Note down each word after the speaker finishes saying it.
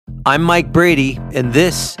I'm Mike Brady, and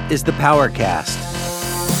this is the PowerCast.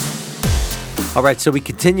 All right, so we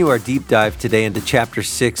continue our deep dive today into Chapter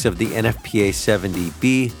 6 of the NFPA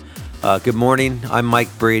 70B. Good morning. I'm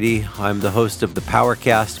Mike Brady. I'm the host of the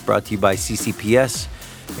PowerCast, brought to you by CCPS.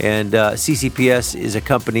 And CCPS is a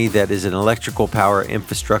company that is an electrical power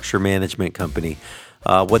infrastructure management company.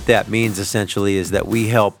 What that means essentially is that we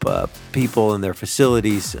help people in their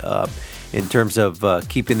facilities in terms of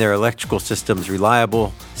keeping their electrical systems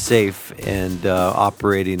reliable, safe, and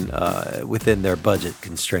operating within their budget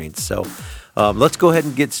constraints. So let's go ahead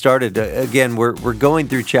and get started. Again, we're going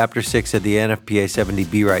through Chapter 6 of the NFPA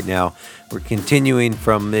 70B right now. We're continuing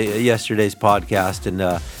from yesterday's podcast,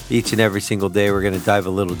 and each and every single day we're going to dive a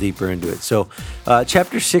little deeper into it. So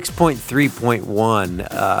Chapter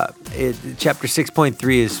 6.3.1, Chapter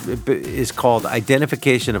 6.3 is called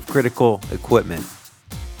Identification of Critical Equipment.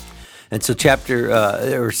 And so Chapter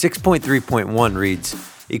 6.3.1 reads,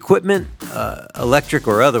 equipment, electric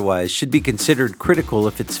or otherwise, should be considered critical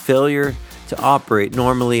if its failure to operate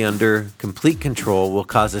normally under complete control will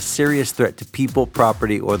cause a serious threat to people,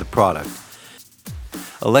 property, or the product.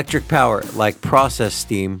 Electric power, like process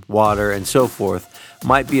steam, water, and so forth,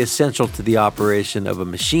 might be essential to the operation of a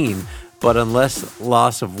machine, but unless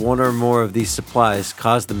loss of one or more of these supplies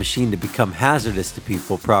cause the machine to become hazardous to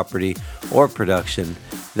people, property, or production,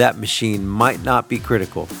 that machine might not be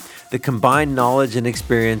critical. The combined knowledge and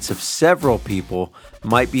experience of several people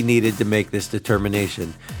might be needed to make this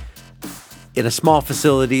determination. In a small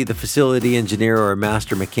facility, the facility engineer or a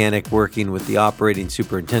master mechanic working with the operating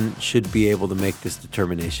superintendent should be able to make this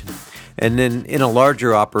determination. And then in a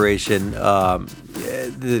larger operation, the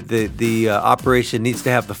operation needs to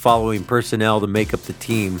have the following personnel to make up the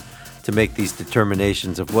team to make these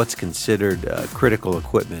determinations of what's considered critical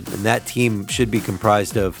equipment. And that team should be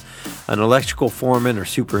comprised of an electrical foreman or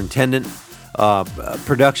superintendent,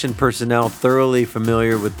 production personnel thoroughly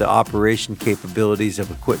familiar with the operation capabilities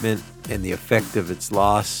of equipment and the effect of its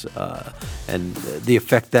loss and the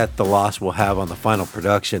effect that the loss will have on the final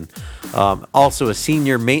production. Also a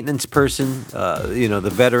senior maintenance person,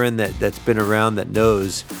 the veteran that's been around, that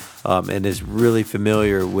knows and is really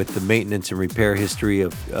familiar with the maintenance and repair history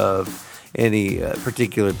of any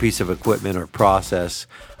particular piece of equipment or process.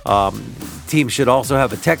 Team should also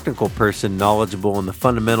have a technical person knowledgeable in the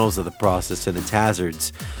fundamentals of the process and its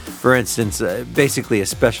hazards. For instance, basically a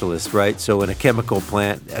specialist, right? So in a chemical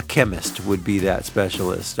plant, a chemist would be that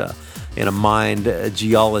specialist. In a mine, a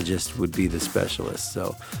geologist would be the specialist.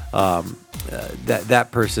 So that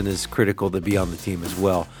person is critical to be on the team as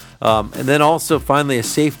well. And then also finally a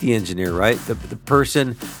safety engineer, right? The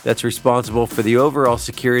person that's responsible for the overall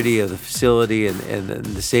security of the facility and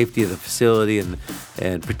the safety of the facility and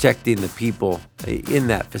protecting the people in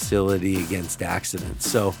that facility against accidents.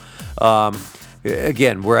 So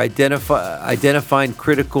again, we're identifying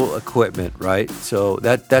critical equipment, right? So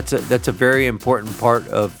that's a very important part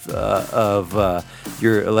of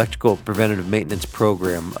your electrical preventative maintenance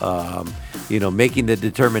program. Making the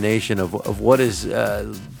determination of what is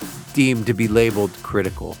deemed to be labeled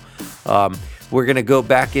critical. We're going to go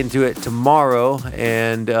back into it tomorrow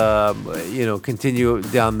and continue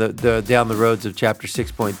down the roads of Chapter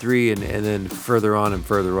 6.3 and then further on.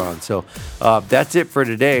 So that's it for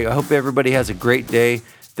today. I hope everybody has a great day.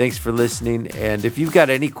 Thanks for listening. And if you've got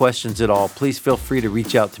any questions at all, please feel free to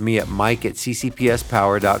reach out to me at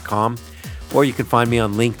mike@ccpspower.com, or you can find me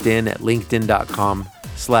on LinkedIn at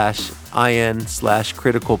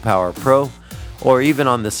linkedin.com/in/criticalpowerpro. Or even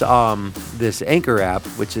on this Anchor app,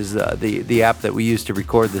 which is the app that we use to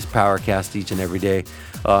record this PowerCast each and every day.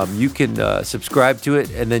 You can subscribe to it,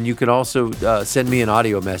 and then you can also send me an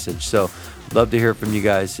audio message. So love to hear from you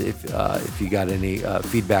guys if you got any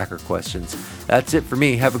feedback or questions. That's it for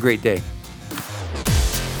me. Have a great day.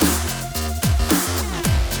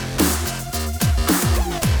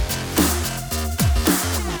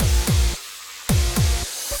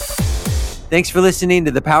 Thanks for listening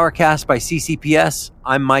to the PowerCast by CCPS.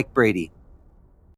 I'm Mike Brady.